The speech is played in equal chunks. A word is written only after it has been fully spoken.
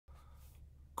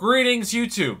Greetings,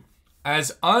 YouTube.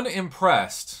 As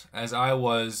unimpressed as I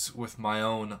was with my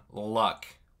own luck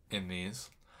in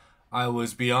these, I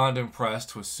was beyond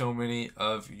impressed with so many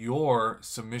of your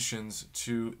submissions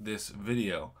to this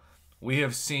video. We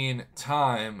have seen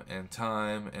time and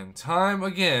time and time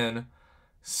again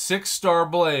 6-star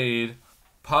Blade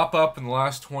pop up in the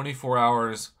last 24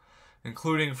 hours,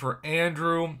 including for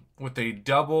Andrew with a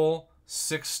double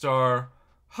 6-star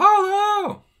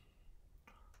holo.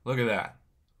 Look at that.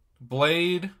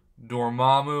 Blade,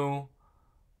 Dormammu,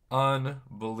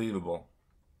 unbelievable.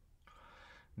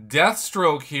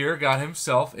 Deathstroke here got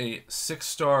himself a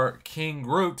 6-star King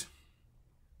Groot.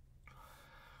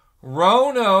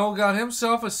 Rono got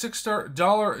himself a 6-star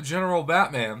Dollar General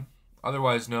Batman,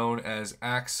 otherwise known as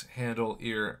Axe Handle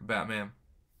Ear Batman.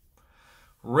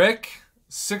 Rick,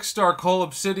 6-star Cole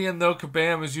Obsidian, though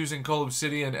Kabam is using Cole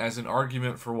Obsidian as an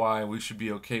argument for why we should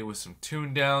be okay with some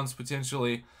tune downs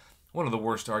potentially. One of the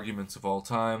worst arguments of all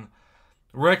time.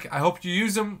 Rick, I hope you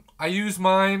use them. I use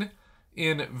mine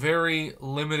in very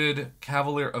limited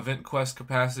Cavalier Event Quest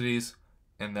capacities,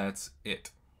 and that's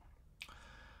it.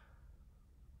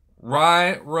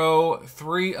 Ryro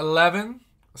 311,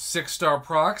 6-star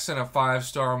Prox, and a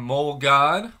 5-star Mole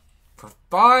God for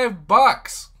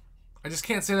 $5. I just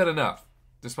can't say that enough,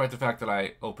 despite the fact that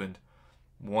I opened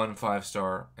one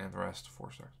 5-star and the rest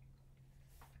 4-stars.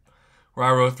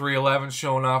 Ryro 311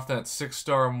 showing off that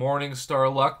 6-star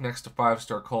Morningstar Luck next to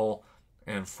 5-star Cole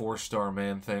and 4-star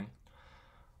Man-Thing.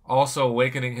 Also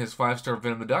awakening his 5-star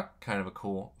Venom the Duck, kind of a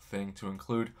cool thing to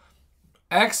include.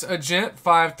 X-Agent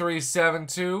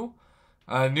 5372,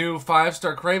 a new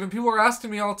 5-star Kraven. People are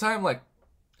asking me all the time, like,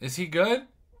 is he good?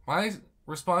 My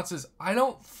response is, I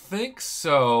don't think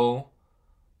so,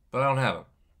 but I don't have him.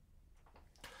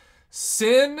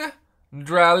 Sin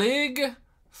Dralig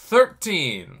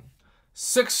 13.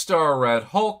 6-star Red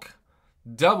Hulk,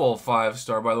 double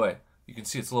 5-star. By the way, you can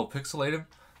see it's a little pixelated.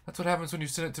 That's what happens when you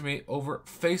send it to me over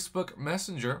Facebook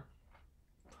Messenger.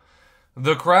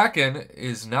 The Kraken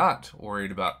is not worried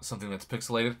about something that's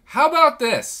pixelated. How about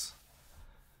this?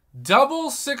 Double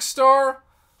 6-star,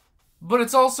 but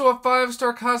it's also a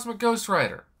 5-star Cosmic Ghost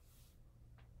Rider.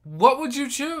 What would you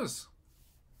choose?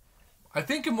 I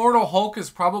think Immortal Hulk is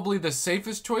probably the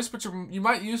safest choice, but you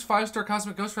might use 5-star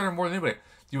Cosmic Ghost Rider more than anybody.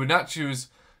 You would not choose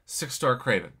 6-star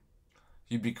Kraven.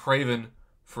 You'd be Kraven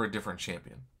for a different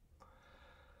champion.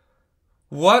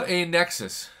 What a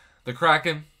nexus. The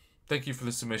Kraken, thank you for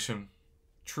the submission.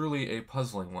 Truly a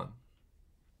puzzling one.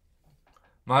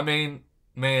 My main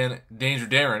man, Danger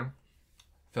Darren,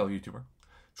 fellow YouTuber.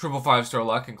 Triple 5-star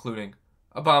luck, including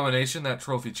Abomination, that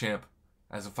trophy champ,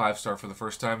 as a 5-star for the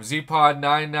first time. Zpod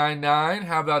 999,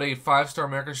 how about a 5-star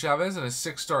America Chavez and a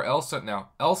 6-star Elsa?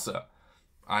 Now, Elsa,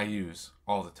 I use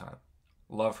all the time.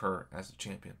 Love her as a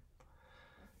champion.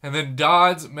 And then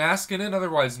Dodds Maskinen,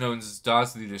 otherwise known as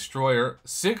Dodds the Destroyer.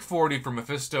 Sig 40 for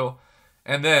Mephisto.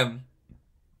 And then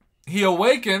he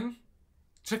awakened.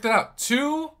 Check that out.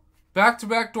 2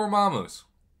 back-to-back Dormammus.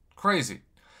 Crazy.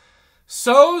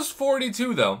 So's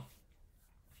 42, though,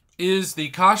 is the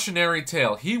cautionary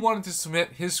tale. He wanted to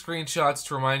submit his screenshots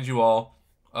to remind you all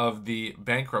of the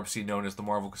bankruptcy known as the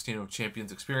Marvel Casino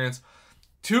Champions experience.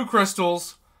 2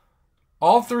 crystals,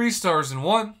 all 3 stars in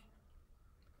 1,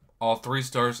 all 3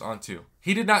 stars on 2.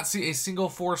 He did not see a single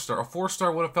 4-star. A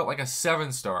 4-star would have felt like a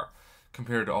 7-star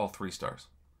compared to all 3 stars.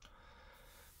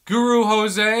 Guru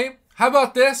Jose, how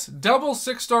about this? Double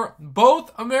 6-star,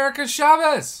 both America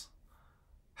Chavez.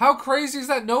 How crazy is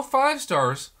that? No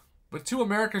 5-stars. But 2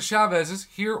 America Chavezes.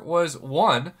 Here was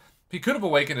 1. He could have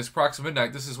awakened his Prox of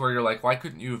Midnight. This is where you're like, why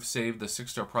couldn't you have saved the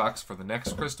 6-star Prox for the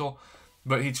next crystal?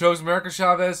 But he chose America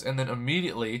Chavez and then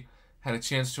immediately had a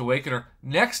chance to awaken her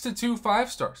next to 2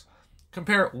 5-stars.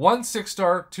 Compare 1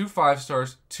 6-star, 2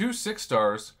 5-stars, 2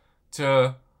 6-stars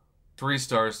to 3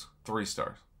 stars, 3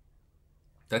 stars.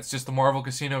 That's just the Marvel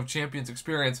Casino Champions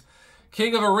experience.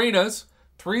 King of Arenas,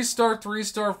 3-star,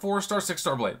 3-star, 4-star,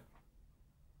 6-star Blade.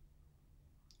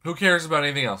 Who cares about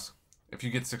anything else if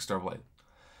you get 6-star Blade?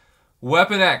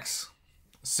 Weapon X,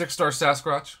 6-star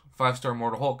Sasquatch, 5-star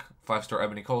Mortal Hulk, 5-star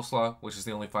Ebony Coleslaw, which is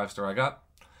the only 5-star I got.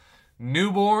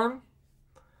 Newborn,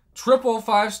 triple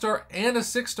 5-star and a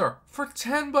 6-star for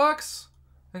 $10,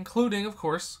 including, of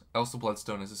course, Elsa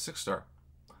Bloodstone as a 6-star.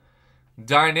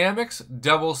 Dynamics,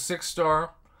 double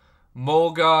 6-star,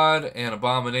 Mole God and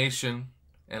Abomination,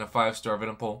 and a 5-star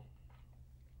Venompole.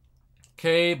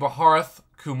 K. Bharth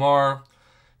Kumar,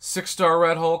 6-star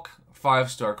Red Hulk,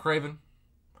 5-star Kraven.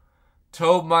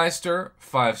 Tobemeister,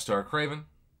 5-star Kraven.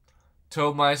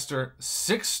 Tobemeister,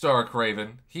 6-star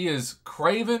Kraven. He is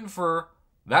Kraven for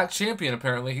that champion,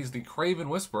 apparently. He's the Kraven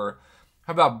Whisperer.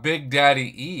 How about Big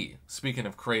Daddy E? Speaking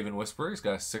of Craven Whisperer, he's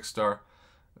got a 6-star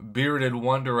Bearded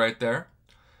Wonder right there.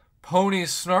 Pony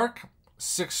Snark,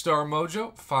 6-star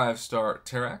Mojo, 5-star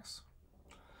Terrax.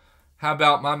 How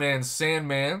about my man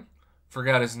Sandman?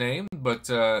 Forgot his name, but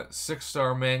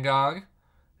 6-star Mangog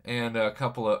and a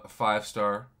couple of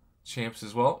 5-star champs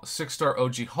as well. 6-star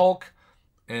OG Hulk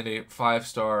and a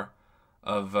 5-star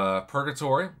of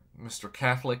Purgatory, Mr.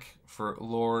 Catholic for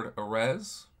Lord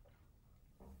Arez.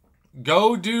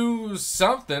 Go do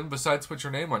something besides put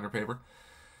your name on your paper.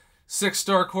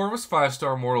 6-star Corvus,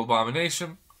 5-star Mortal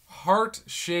Abomination,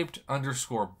 Heart-shaped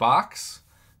 _ box,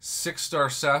 6-star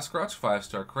Sasquatch,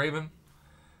 5-star Craven.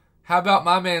 How about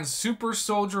my man Super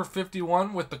Soldier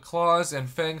 51 with the Claws and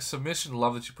Fang submission?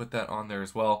 Love that you put that on there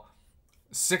as well.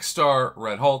 6-star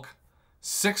Red Hulk,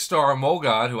 6-star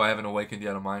Mogod, who I haven't awakened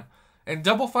yet on mine, and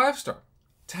double 5-star.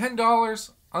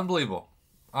 $10, unbelievable.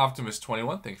 Optimus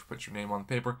 21, thanks for putting your name on the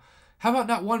paper. How about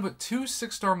not one but two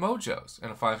 6-star Mojos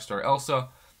and a 5-star Elsa?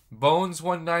 Bones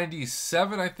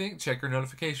 197, I think. Check your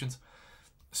notifications.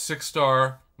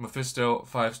 6-star Mephisto,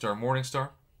 5-star Morningstar.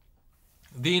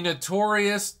 The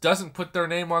notorious doesn't put their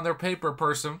name on their paper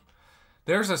person.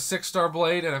 There's a 6-star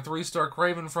Blade and a 3-star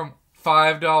Craven from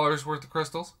 $5 worth of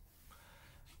crystals.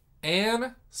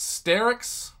 And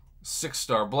Sterix,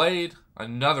 6-star Blade,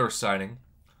 another sighting.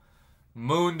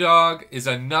 Moondog is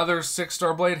another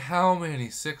 6-star Blade. How many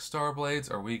 6-star Blades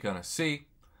are we going to see?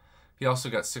 He also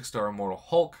got 6-star Immortal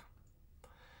Hulk.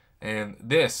 And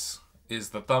this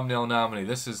is the thumbnail nominee.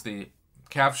 This is the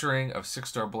capturing of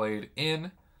 6-star Blade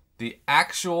in the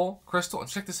actual crystal. And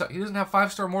check this out. He doesn't have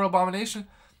 5-star Mortal Abomination,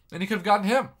 and he could have gotten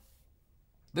him.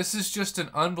 This is just an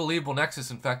unbelievable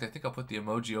nexus. In fact, I think I'll put the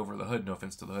emoji over the hood, no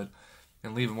offense to the hood,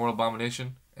 and leave Immortal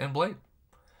Abomination and Blade.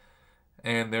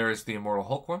 And there is the Immortal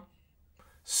Hulk one.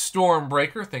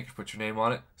 Stormbreaker, thank you for putting your name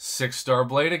on it. 6-star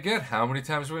Blade again. How many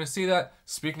times are we going to see that?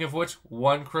 Speaking of which,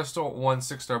 one crystal, one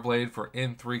 6-star Blade for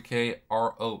N3K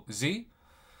ROZ.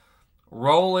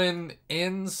 Rolling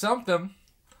in something.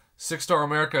 6-star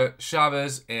America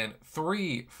Chavez and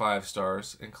 3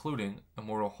 5-stars, including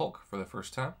Immortal Hulk for the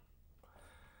first time.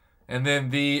 And then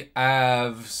the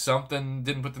something,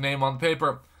 didn't put the name on the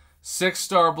paper.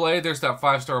 6-star Blade. There's that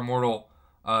 5-star Immortal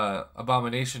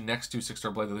Abomination next to 6-star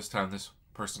Blade. This time this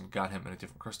person got him in a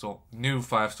different crystal. New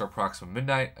 5-star Proxima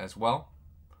Midnight as well.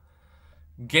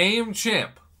 Game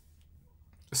Champ.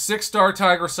 6-star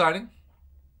Tiger Sighting.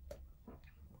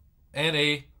 And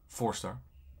a 4-star.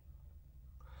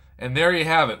 And there you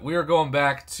have it. We are going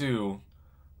back to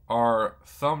our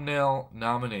thumbnail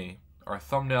nominee. Our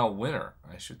thumbnail winner,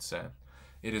 I should say.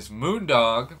 It is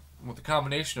Moondog with a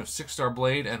combination of 6-star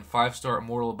Blade and 5-star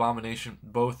Immortal Abomination.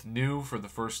 Both new for the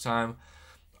first time.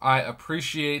 I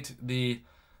appreciate the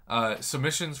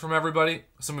submissions from everybody.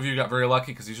 Some of you got very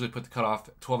lucky because usually put the cutoff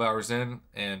 12 hours in,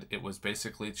 and it was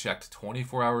basically checked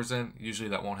 24 hours in. Usually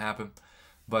that won't happen.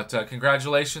 But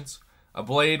congratulations. A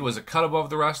Blade was a cut above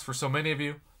the rest for so many of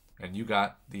you, and you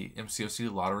got the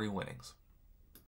MCOC lottery winnings.